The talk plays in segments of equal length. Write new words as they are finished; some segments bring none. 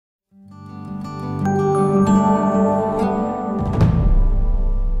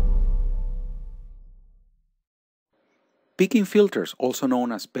Peaking filters, also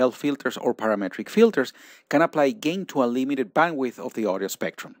known as bell filters or parametric filters, can apply gain to a limited bandwidth of the audio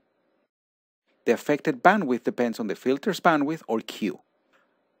spectrum. The affected bandwidth depends on the filter's bandwidth or Q.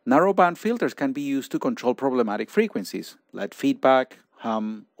 Narrowband filters can be used to control problematic frequencies, like feedback,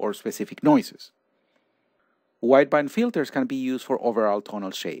 hum, or specific noises. Wideband filters can be used for overall tonal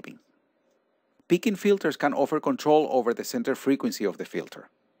shaping. Peaking filters can offer control over the center frequency of the filter,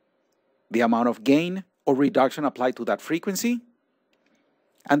 the amount of gain or reduction applied to that frequency,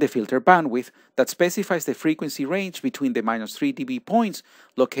 and the filter bandwidth that specifies the frequency range between the -3 dB points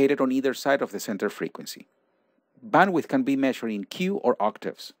located on either side of the center frequency. Bandwidth can be measured in Q or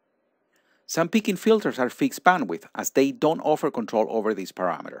octaves. Some peaking filters are fixed bandwidth as they don't offer control over this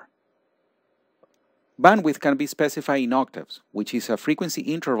parameter. Bandwidth can be specified in octaves, which is a frequency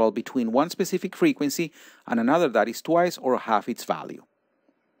interval between one specific frequency and another that is twice or half its value.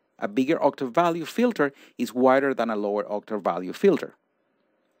 A bigger octave value filter is wider than a lower octave value filter.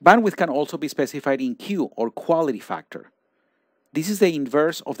 Bandwidth can also be specified in Q or quality factor. This is the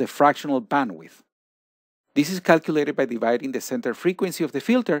inverse of the fractional bandwidth. This is calculated by dividing the center frequency of the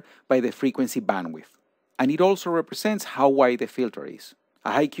filter by the frequency bandwidth, and it also represents how wide the filter is.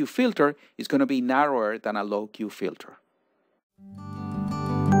 A high Q filter is going to be narrower than a low Q filter.